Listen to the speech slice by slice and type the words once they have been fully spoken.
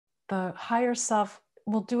The higher self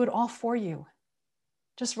will do it all for you.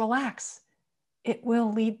 Just relax. It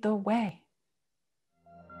will lead the way.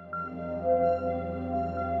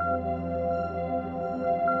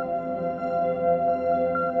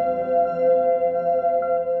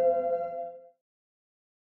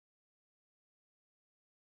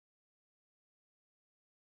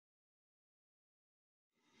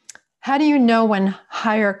 How do you know when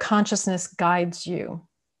higher consciousness guides you?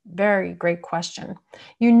 Very great question.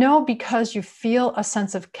 You know because you feel a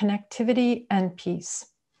sense of connectivity and peace.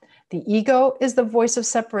 The ego is the voice of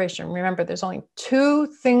separation. Remember, there's only two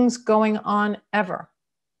things going on ever: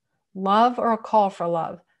 love or a call for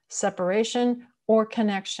love, separation or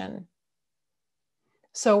connection.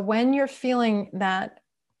 So when you're feeling that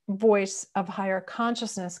voice of higher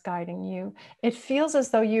consciousness guiding you, it feels as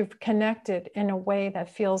though you've connected in a way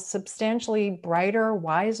that feels substantially brighter,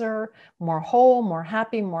 wiser, more whole, more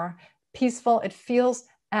happy, more peaceful. It feels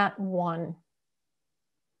at one.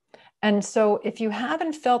 And so if you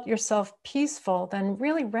haven't felt yourself peaceful, then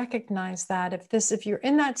really recognize that if you're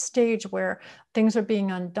in that stage where things are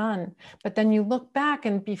being undone, but then you look back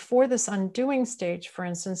and before this undoing stage, for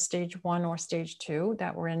instance, stage 1 or stage 2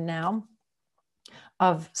 that we're in now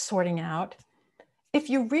of sorting out, if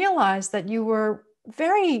you realize that you were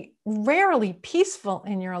very rarely peaceful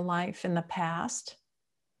in your life in the past,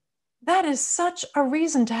 that is such a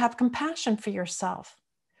reason to have compassion for yourself.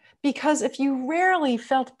 Because if you rarely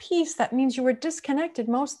felt peace, that means you were disconnected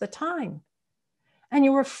most of the time. And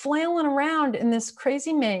you were flailing around in this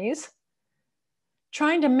crazy maze,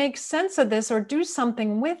 trying to make sense of this or do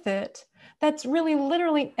something with it. That's really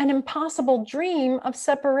literally an impossible dream of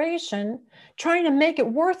separation, trying to make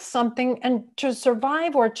it worth something and to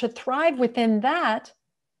survive or to thrive within that.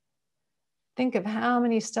 Think of how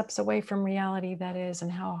many steps away from reality that is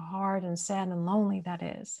and how hard and sad and lonely that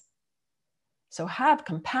is. So have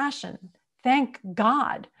compassion. Thank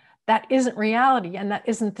God that isn't reality and that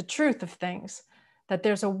isn't the truth of things, that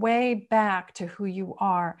there's a way back to who you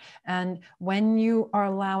are. And when you are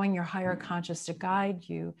allowing your higher conscious to guide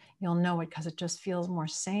you, you'll know it because it just feels more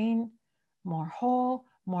sane, more whole,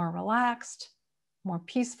 more relaxed, more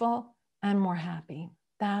peaceful, and more happy.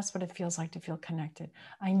 That's what it feels like to feel connected.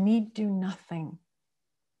 I need do nothing.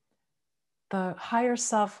 The higher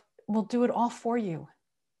self will do it all for you.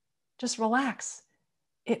 Just relax.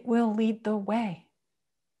 It will lead the way.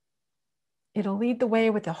 It'll lead the way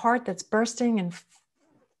with a heart that's bursting and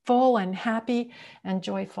full and happy and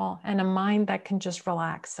joyful, and a mind that can just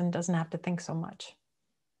relax and doesn't have to think so much.